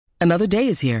Another day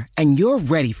is here, and you're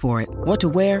ready for it. What to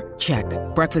wear? Check.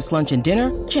 Breakfast, lunch, and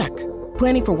dinner? Check.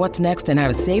 Planning for what's next and how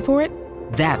to save for it?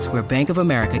 That's where Bank of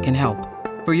America can help.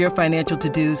 For your financial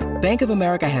to-dos, Bank of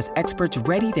America has experts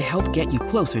ready to help get you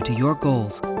closer to your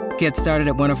goals. Get started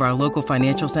at one of our local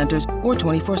financial centers or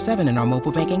 24/7 in our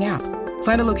mobile banking app.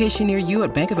 Find a location near you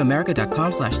at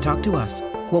bankofamerica.com/talktous.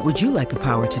 What would you like the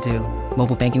power to do?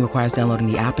 Mobile banking requires downloading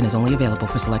the app and is only available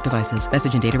for select devices.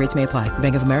 Message and data rates may apply.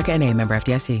 Bank of America N.A., member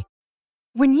FDIC.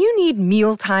 When you need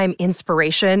mealtime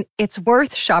inspiration, it's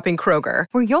worth shopping Kroger,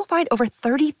 where you'll find over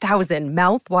 30,000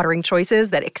 mouth-watering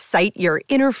choices that excite your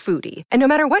inner foodie. And no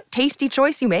matter what tasty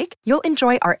choice you make, you'll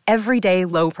enjoy our everyday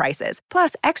low prices,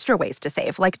 plus extra ways to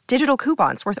save, like digital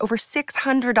coupons worth over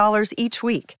 $600 each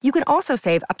week. You can also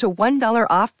save up to $1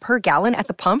 off per gallon at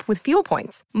the pump with fuel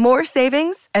points. More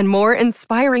savings and more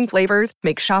inspiring flavors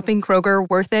make shopping Kroger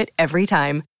worth it every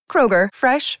time. Kroger,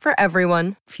 fresh for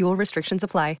everyone. Fuel restrictions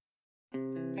apply.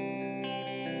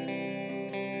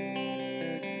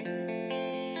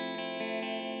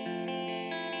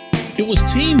 It was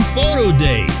Team Photo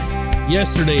Day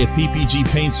yesterday at PPG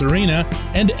Paints Arena,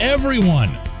 and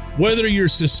everyone, whether you're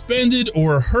suspended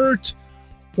or hurt,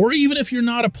 or even if you're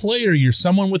not a player, you're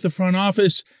someone with the front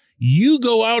office, you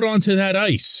go out onto that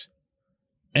ice.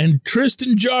 And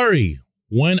Tristan Jarry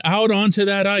went out onto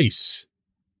that ice,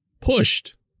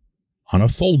 pushed on a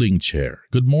folding chair.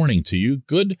 Good morning to you.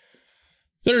 Good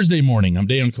Thursday morning. I'm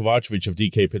Dejan Kovacevic of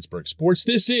DK Pittsburgh Sports.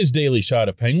 This is Daily Shot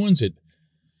of Penguins. It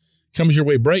comes your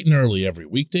way bright and early every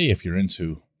weekday. If you're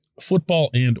into football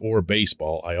and or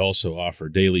baseball, I also offer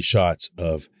daily shots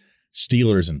of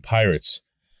Steelers and Pirates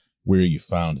where you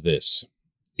found this.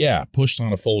 Yeah, pushed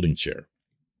on a folding chair.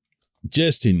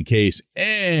 Just in case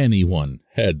anyone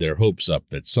had their hopes up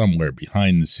that somewhere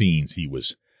behind the scenes he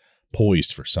was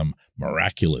poised for some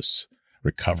miraculous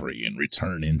recovery and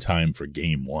return in time for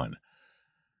Game 1.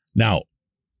 Now,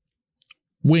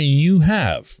 when you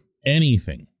have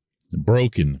anything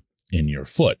broken in your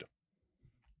foot,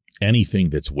 anything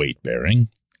that's weight-bearing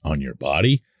on your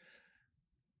body,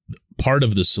 part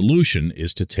of the solution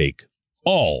is to take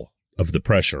all of the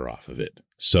pressure off of it.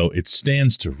 So it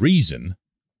stands to reason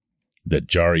that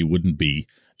Jarry wouldn't be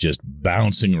just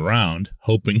bouncing around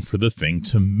hoping for the thing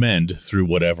to mend through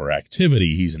whatever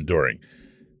activity he's enduring.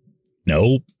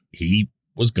 No, he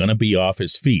was going to be off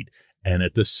his feet. And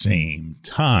at the same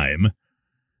time,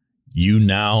 you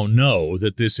now know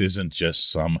that this isn't just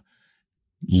some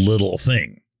little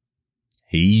thing.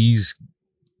 He's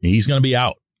going to be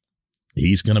out.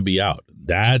 He's going to be out.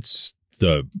 That's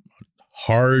the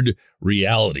hard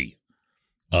reality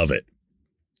of it.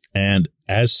 And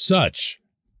as such,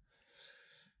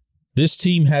 this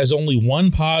team has only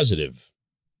one positive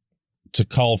to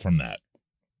call from that.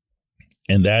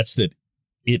 And that's that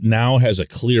it now has a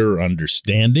clearer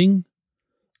understanding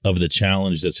of the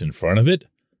challenge that's in front of it,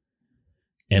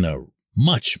 and a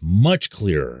much, much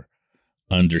clearer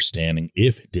understanding,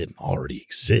 if it didn't already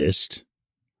exist,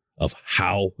 of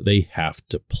how they have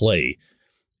to play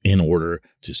in order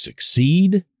to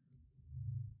succeed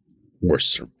or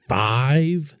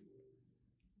survive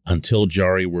until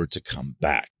Jarry were to come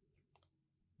back.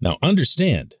 Now,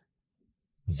 understand,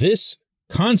 this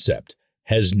concept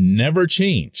has never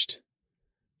changed.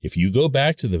 If you go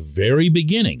back to the very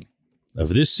beginning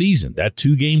of this season, that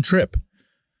 2-game trip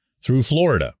through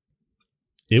Florida,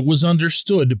 it was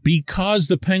understood because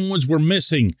the Penguins were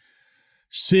missing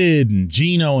Sid and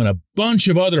Gino and a bunch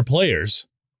of other players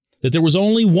that there was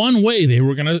only one way they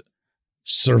were going to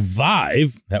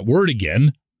survive, that word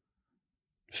again,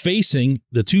 facing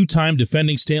the 2-time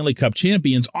defending Stanley Cup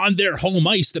champions on their home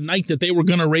ice the night that they were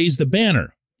going to raise the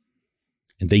banner.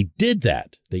 And they did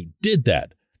that. They did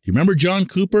that. Do you remember John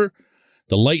Cooper,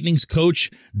 the Lightning's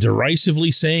coach, derisively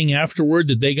saying afterward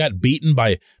that they got beaten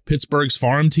by Pittsburgh's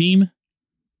farm team?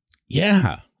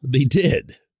 Yeah, they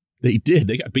did. They did.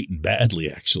 They got beaten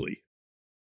badly, actually.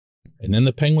 And then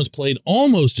the Penguins played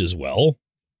almost as well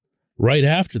right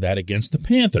after that against the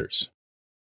Panthers.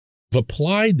 They've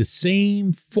applied the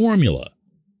same formula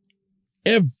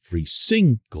every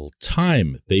single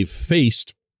time they've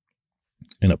faced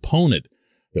an opponent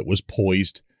that was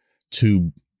poised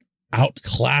to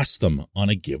outclass them on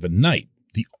a given night.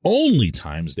 The only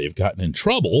times they've gotten in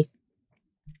trouble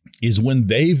is when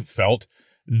they've felt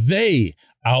they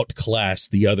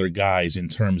outclassed the other guys in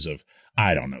terms of,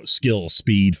 I don't know, skill,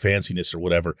 speed, fanciness, or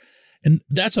whatever. And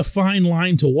that's a fine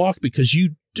line to walk because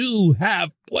you do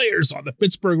have players on the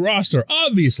Pittsburgh roster,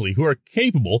 obviously, who are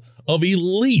capable of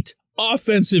elite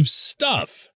offensive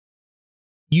stuff.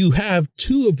 You have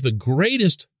two of the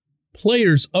greatest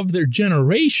players of their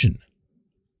generation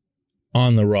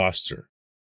on the roster.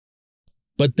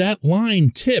 But that line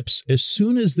tips as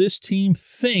soon as this team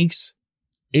thinks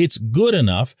it's good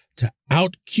enough to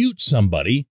out-cute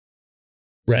somebody,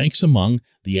 ranks among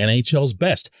the NHL's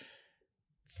best.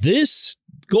 This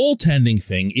goaltending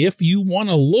thing, if you want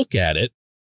to look at it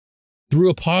through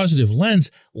a positive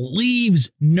lens,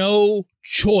 leaves no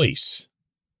choice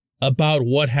about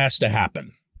what has to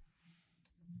happen.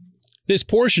 This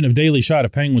portion of Daily Shot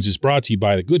of Penguins is brought to you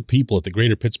by the good people at the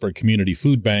Greater Pittsburgh Community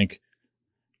Food Bank,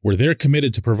 where they're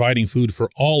committed to providing food for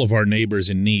all of our neighbors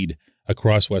in need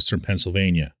across Western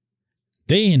Pennsylvania.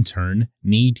 They, in turn,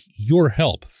 need your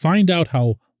help. Find out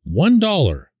how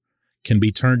 $1 can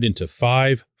be turned into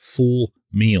 5 full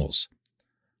meals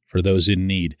for those in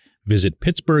need. Visit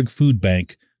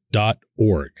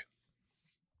pittsburghfoodbank.org.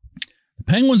 The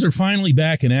Penguins are finally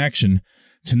back in action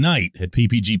tonight at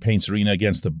PPG Paints Arena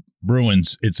against the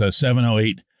Bruins. It's a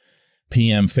 7:08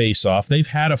 p.m. face-off. They've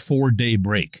had a 4-day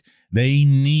break. They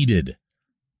needed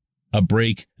a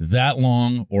break that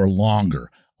long or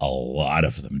longer. A lot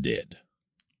of them did.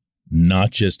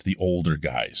 Not just the older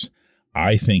guys.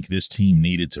 I think this team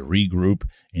needed to regroup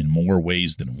in more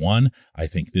ways than one. I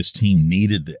think this team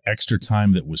needed the extra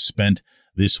time that was spent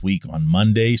this week on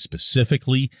Monday,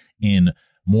 specifically in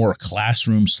more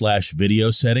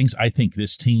classroom/video settings. I think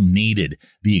this team needed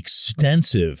the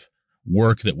extensive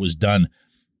work that was done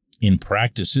in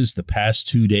practices the past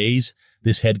 2 days.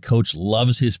 This head coach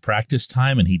loves his practice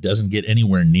time, and he doesn't get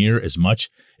anywhere near as much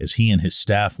as he and his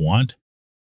staff want.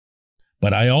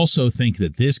 But I also think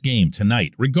that this game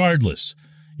tonight, regardless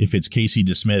if it's Casey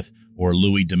DeSmith or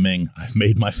Louis Domingue, I've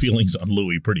made my feelings on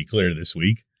Louis pretty clear this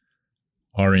week,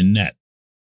 are in net.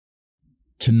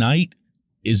 Tonight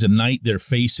is a night they're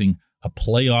facing a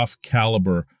playoff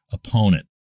caliber opponent.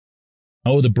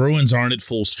 Oh, the Bruins aren't at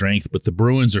full strength, but the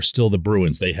Bruins are still the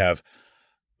Bruins. They have,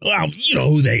 well, you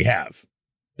know who they have.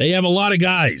 They have a lot of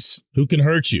guys who can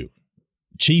hurt you.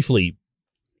 Chiefly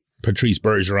Patrice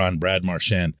Bergeron, Brad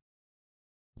Marchand,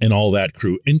 and all that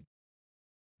crew. And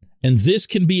this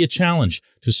can be a challenge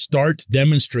to start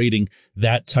demonstrating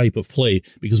that type of play,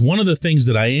 because one of the things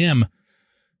that I am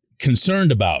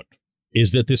concerned about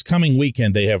is that this coming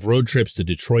weekend they have road trips to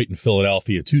Detroit and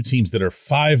Philadelphia, 2 teams that are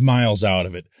 5 miles out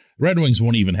of it. Red Wings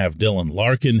won't even have Dylan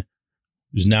Larkin,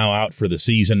 who's now out for the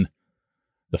season.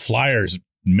 The Flyers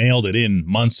mailed it in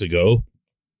months ago,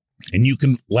 and you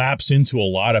can lapse into a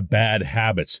lot of bad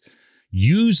habits.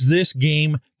 Use this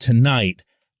game tonight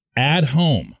at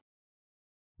home,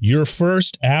 your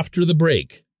first after the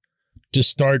break, to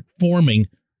start forming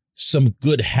some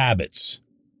good habits.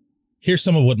 Here's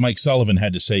some of what Mike Sullivan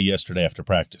had to say yesterday after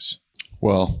practice.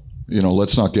 Well,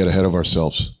 let's not get ahead of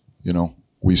ourselves.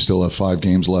 We still have 5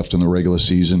 games left in the regular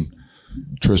season.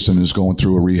 Tristan is going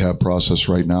through a rehab process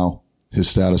right now. His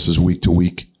status is week to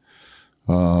week.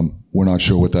 We're not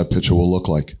sure what that pitcher will look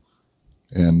like.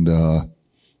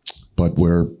 But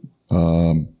we're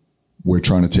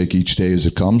trying to take each day as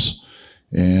it comes,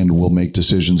 and we'll make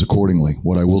decisions accordingly.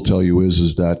 What I will tell you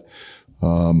is that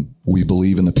we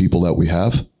believe in the people that we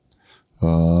have,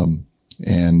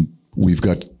 and we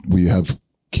have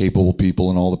capable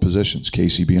people in all the positions,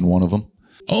 Casey being one of them.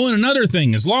 Oh, and another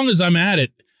thing, as long as I'm at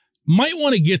it, might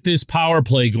want to get this power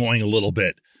play going a little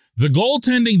bit. The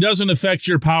goaltending doesn't affect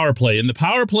your power play, and the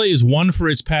power play is 1 for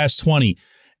its past 20.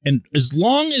 And as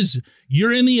long as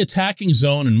you're in the attacking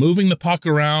zone and moving the puck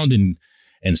around and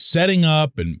setting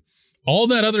up and all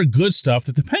that other good stuff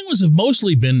that the Penguins have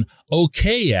mostly been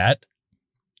okay at,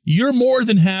 you're more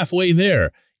than halfway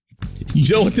there. You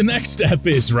know what the next step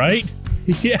is, right?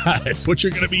 Yeah, it's what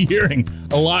you're going to be hearing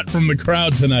a lot from the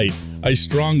crowd tonight, I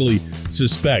strongly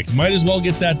suspect. Might as well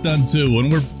get that done too. When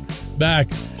we're back,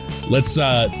 let's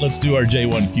do our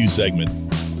J1Q segment.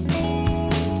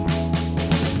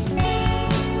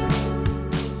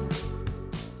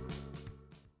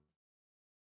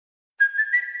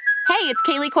 Hey, it's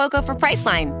Kaylee Cuoco for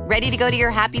Priceline. Ready to go to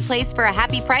your happy place for a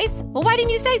happy price? Well, why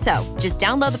didn't you say so? Just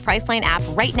download the Priceline app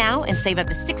right now and save up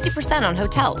to 60% on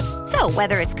hotels. So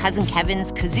whether it's Cousin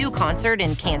Kevin's Kazoo Concert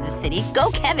in Kansas City,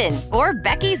 go Kevin, or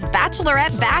Becky's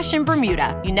Bachelorette Bash in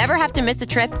Bermuda, you never have to miss a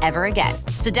trip ever again.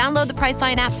 So download the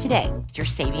Priceline app today. Your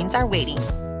savings are waiting.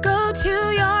 Go to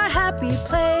your happy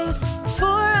place for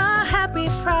a happy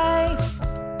price.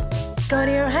 Go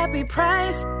to your happy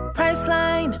price,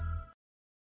 Priceline.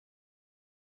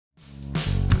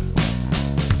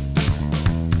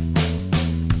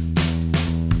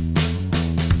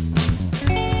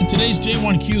 Today's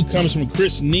J1Q comes from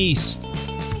Chris Neese,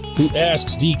 who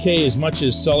asks, DK, as much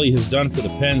as Sully has done for the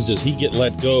Pens, does he get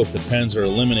let go if the Pens are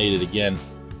eliminated again?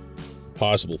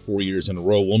 Possible 4 years in a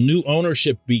row. Will new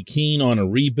ownership be keen on a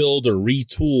rebuild or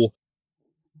retool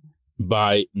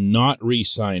by not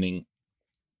re-signing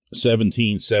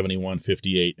 17, 71,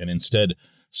 58, and instead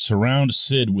surround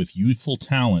Sid with youthful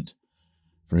talent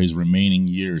for his remaining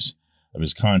years of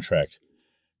his contract?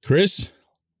 Chris,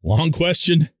 long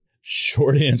question,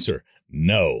 short answer,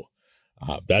 no.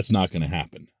 That's not going to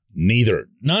happen.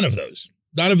 None of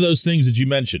those things that you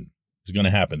mentioned is going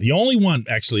to happen. The only one,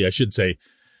 actually, I should say,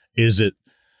 is that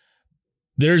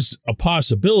there's a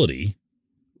possibility,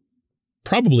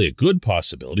 probably a good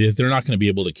possibility, that they're not going to be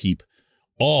able to keep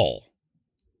all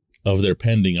of their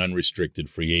pending unrestricted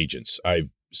free agents. I've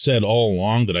said all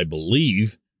along that I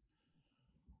believe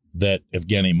that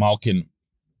Evgeny Malkin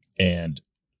and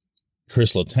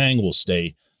Chris Letang will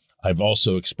stay. I've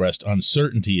also expressed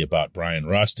uncertainty about Brian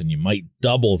Rust, and you might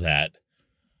double that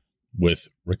with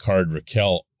Ricard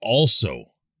Raquel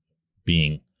also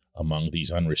being among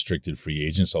these unrestricted free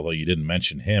agents, although you didn't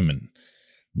mention him. And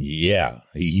yeah,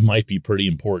 he might be pretty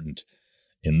important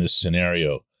in this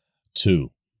scenario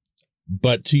too.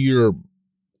 But to your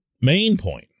main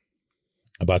point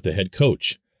about the head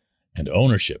coach and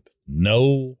ownership,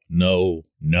 no.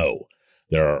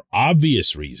 There are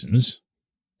obvious reasons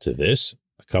to this,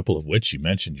 a couple of which you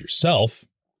mentioned yourself,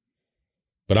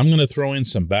 but I'm going to throw in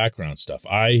some background stuff.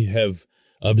 I have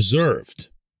observed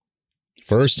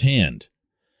firsthand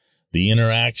the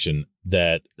interaction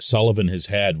that Sullivan has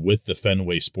had with the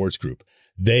Fenway Sports Group.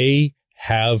 They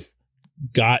have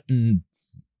gotten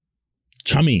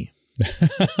chummy.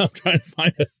 I'm trying to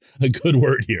find a good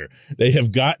word here. They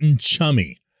have gotten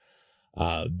chummy.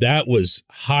 That was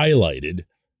highlighted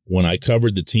when I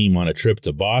covered the team on a trip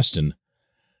to Boston.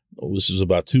 This was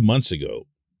about 2 months ago.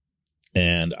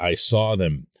 And I saw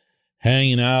them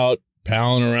hanging out,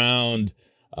 palling around,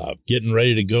 getting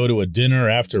ready to go to a dinner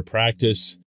after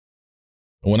practice.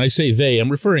 When I say they,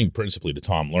 I'm referring principally to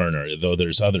Tom Lerner, though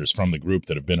there's others from the group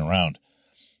that have been around.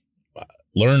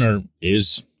 Lerner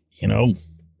is,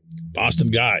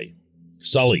 Boston guy.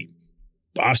 Sully,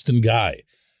 Boston guy.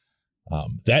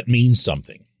 That means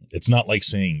something. It's not like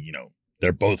saying,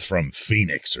 they're both from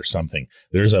Phoenix or something.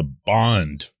 There's a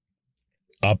bond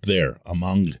up there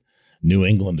among New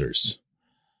Englanders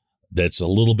that's a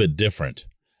little bit different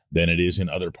than it is in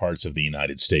other parts of the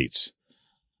United States.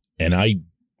 And I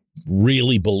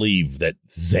really believe that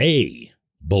they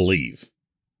believe,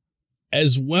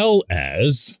 as well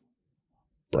as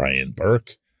Brian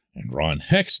Burke and Ron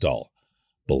Hextall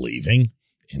believing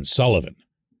in Sullivan.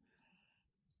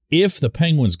 If the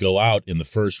Penguins go out in the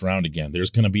first round again, there's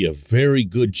going to be a very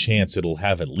good chance it'll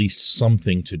have at least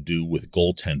something to do with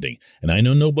goaltending. And I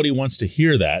know nobody wants to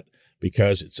hear that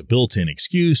because it's a built-in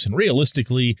excuse. And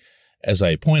realistically, as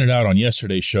I pointed out on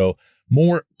yesterday's show,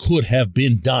 more could have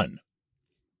been done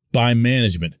by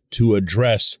management to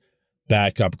address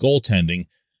backup goaltending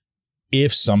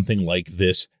if something like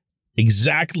this,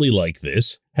 exactly like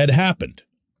this, had happened.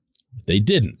 They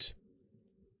didn't.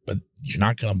 But you're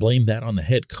not going to blame that on the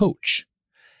head coach.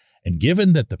 And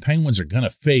given that the Penguins are going to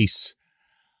face,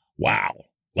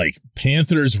 like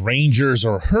Panthers, Rangers,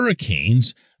 or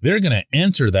Hurricanes, they're going to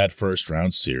enter that first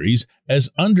round series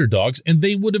as underdogs, and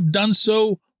they would have done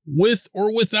so with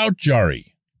or without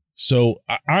Jarry. So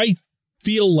I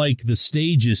feel like the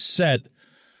stage is set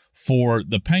for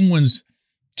the Penguins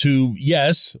to,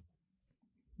 yes,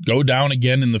 go down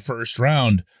again in the first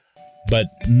round, but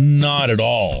not at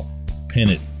all pin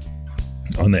it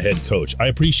on the head coach. I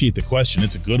appreciate the question.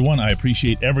 It's a good one. I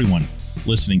appreciate everyone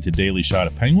listening to Daily Shot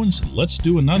of Penguins. Let's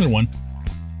do another one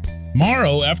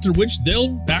tomorrow, after which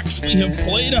they'll actually have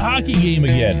played a hockey game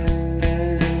again.